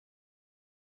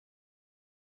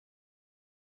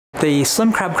The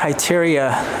slim crab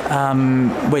criteria,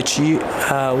 which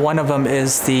one of them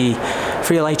is the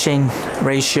free light chain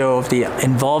ratio of the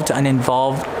involved to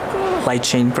uninvolved light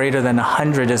chain greater than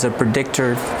 100 is a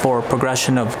predictor for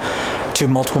progression to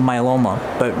multiple myeloma.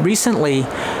 But recently,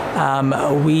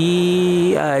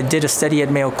 we did a study at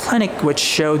Mayo Clinic which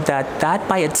showed that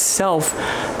by itself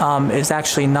is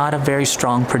actually not a very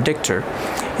strong predictor.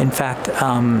 In fact,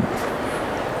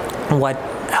 what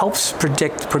helps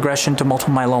predict progression to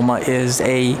multiple myeloma is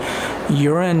a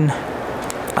urine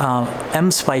M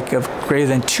spike of greater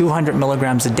than 200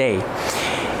 milligrams a day.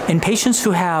 In patients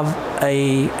who have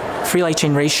a free light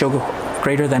chain ratio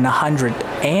greater than 100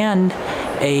 and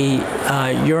a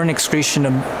urine excretion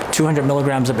of 200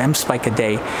 milligrams of M spike a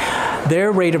day,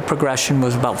 their rate of progression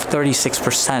was about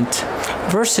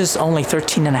 36% versus only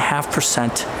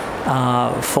 13.5%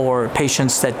 for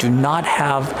patients that do not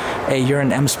have a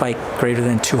urine M spike greater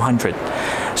than 200.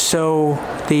 So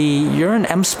the urine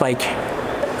M spike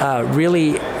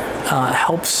really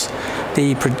helps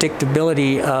the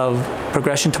predictability of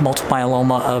progression to multiple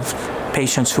myeloma of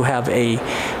patients who have a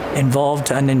involved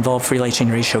to uninvolved free light chain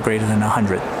ratio greater than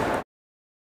 100.